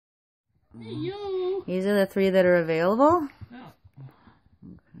Hey, you. These are the 3 that are available. Yeah.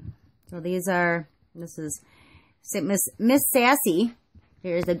 Okay. So this is Miss Sassy.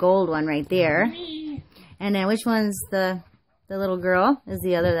 Here's the gold one right there. Me. And then which one's the little girl? Is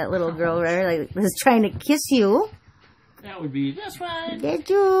that little girl right? Like was trying to kiss you. That would be this one. That's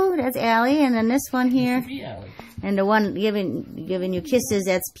you. That's Allie. And then this one here. Be Allie. And the one giving you kisses,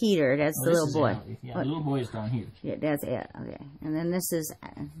 that's Peter. That's the little boy. Allie. Yeah, the little boy is down here. Yeah, that's it. Okay. And then this is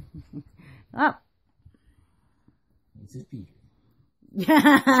oh. This is Peter.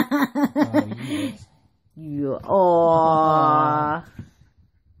 Oh.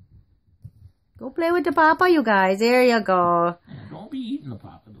 Go play with the Papa, you guys. There you go. Yeah, don't be eating the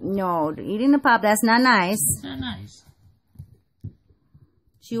Papa. No, eating the Pop, that's not nice. It's not nice.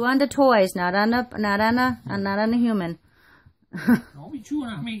 Chew on the toys, not on the human. Don't be chewing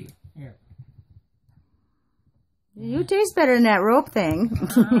on me. Here. You taste better than that rope thing.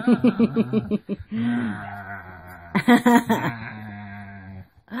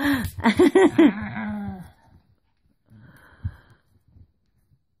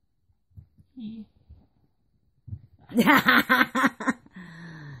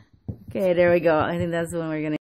 Okay, there we go. I think that's the one we're gonna